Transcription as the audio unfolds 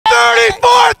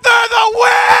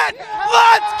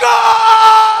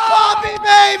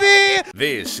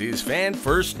is Fan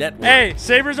First Network. Hey,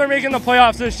 Sabres are making the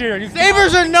playoffs this year.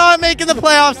 Sabres are not making the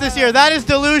playoffs this year. That is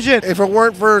delusion. If it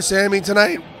weren't for Sammy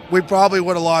tonight, we probably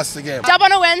would have lost the game. Job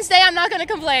on a Wednesday, I'm not going to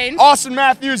complain. Auston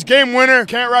Matthews, game winner.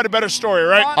 Can't write a better story,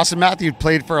 right? Auston Matthews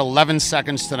played for 11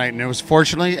 seconds tonight, and it was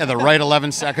fortunately at the right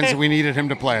 11 seconds that we needed him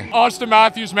to play. Auston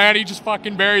Matthews, man, he just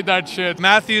fucking buried that shit.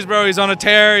 Matthews, bro, he's on a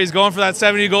tear. He's going for that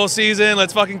 70-goal season.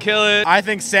 Let's fucking kill it. I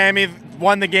think Sammy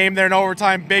won the game there in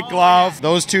overtime. Big glove.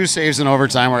 Those two saves in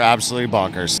overtime were absolutely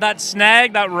bonkers. That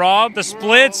snag, that rob, the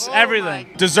splits, everything.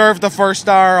 Deserved the first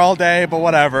star all day, but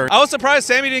whatever. I was surprised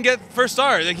Sammy didn't get first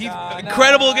star. Like,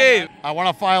 incredible game. I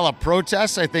want to file a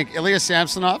protest. I think Ilya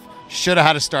Samsonov should have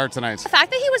had a start tonight. The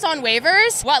fact that he was on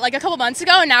waivers, like a couple months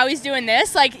ago, and now he's doing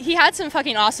this, like, he had some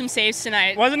fucking awesome saves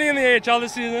tonight. Wasn't he in the AHL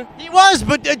this season? He was,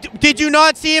 but did you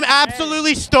not see him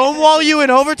absolutely stonewall you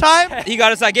in overtime? He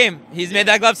got us that game. He's made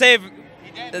that glove save.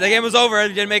 The game was over. He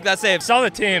didn't make that save. Sell the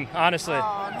team, honestly.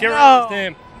 Get rid of this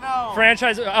team. No.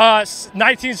 Franchise,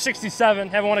 1967,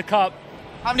 haven't won a cup.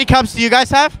 How many cups do you guys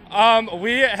have?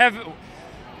 We have.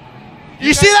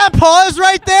 You see that pause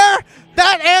right there?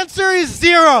 That answer is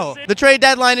 0. The trade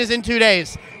deadline is in 2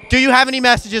 days. Do you have any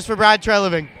messages for Brad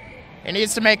Treliving? He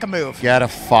needs to make a move. Get a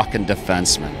fucking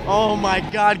defenseman. Oh my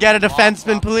God, get a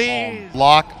defenseman, please.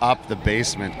 Lock up the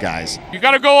basement, guys. You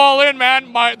got to go all in,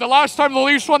 man. The last time the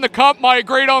Leafs won the cup, my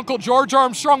great uncle George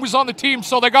Armstrong was on the team,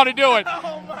 so they got to do it.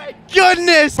 Oh my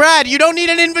goodness. Brad, you don't need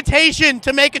an invitation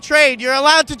to make a trade. You're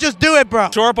allowed to just do it,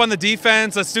 bro. Shore up on the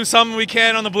defense. Let's do something we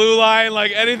can on the blue line.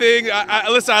 Like anything.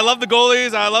 Listen, I love the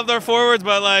goalies. I love their forwards,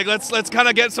 but like let's kind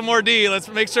of get some more D. Let's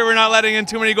make sure we're not letting in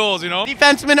too many goals. You know.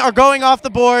 Defensemen are going off the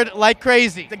board like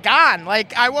crazy. The gone.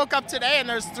 Like, I woke up today and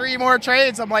there's 3 more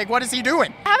trades. I'm like, what is he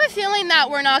doing? I have a feeling that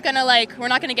we're not going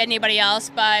to get anybody else,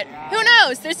 but who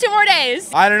knows? There's 2 more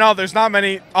days. I don't know. There's not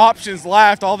many options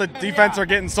left. All the defense are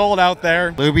getting sold out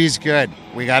there. Luby's good.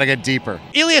 We got to get deeper.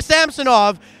 Ilya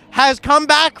Samsonov has come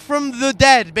back from the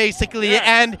dead, basically,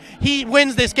 and he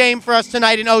wins this game for us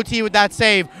tonight in OT with that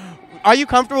save. Are you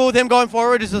comfortable with him going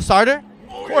forward as a starter?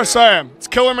 Of course I am. It's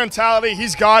killer mentality.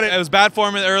 He's got it. It was bad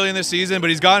form early in the season, but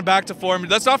he's gotten back to form.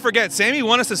 Let's not forget, Sammy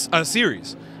won us a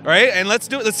series, right? And let's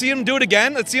see him do it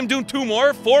again. Let's see him do 2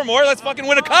 more, 4 more. Let's fucking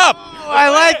win a cup. I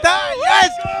like that. Yes,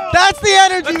 that's the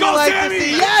energy we like to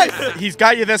see. Yes. He's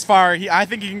got you this far. I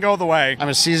think he can go the way. I'm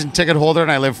a season ticket holder,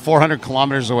 and I live 400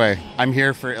 kilometers away. I'm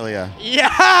here for Ilya.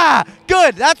 Yeah,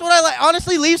 good. That's what I like.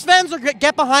 Honestly, Leafs fans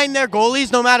get behind their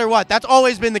goalies no matter what. That's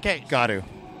always been the case. Got to.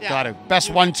 Got to.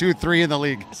 Best 1, 2, 3 in the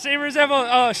league. Sabres have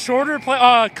a shorter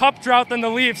cup drought than the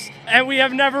Leafs, and we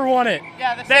have never won it.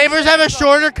 Yeah, the Sabres have a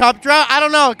shorter cup drought. I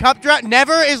don't know. Cup drought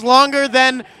never is longer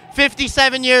than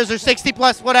 57 years or 60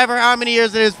 plus, whatever, how many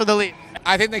years it is for the Leafs.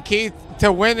 I think the key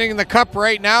to winning the cup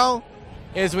right now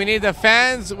is we need the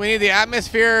fans, we need the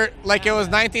atmosphere like it was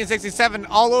 1967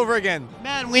 all over again.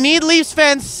 Man, we need Leafs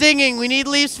fans singing. We need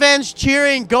Leafs fans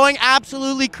cheering, going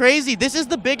absolutely crazy. This is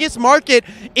the biggest market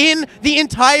in the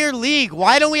entire league.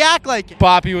 Why don't we act like it?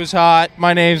 PAPI was hot.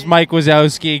 My name's Mike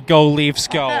Wazowski. Go Leafs,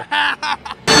 go.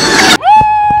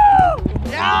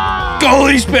 Yeah! Go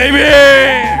Leafs, baby!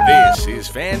 This is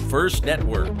Fan First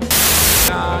Network.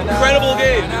 Incredible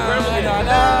game. Incredible game.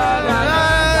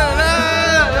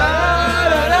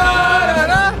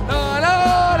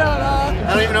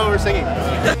 I don't even know what we're singing.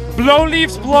 Blow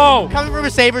Leafs, blow. Coming from a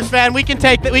Sabres fan, we can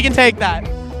take that. We can take that.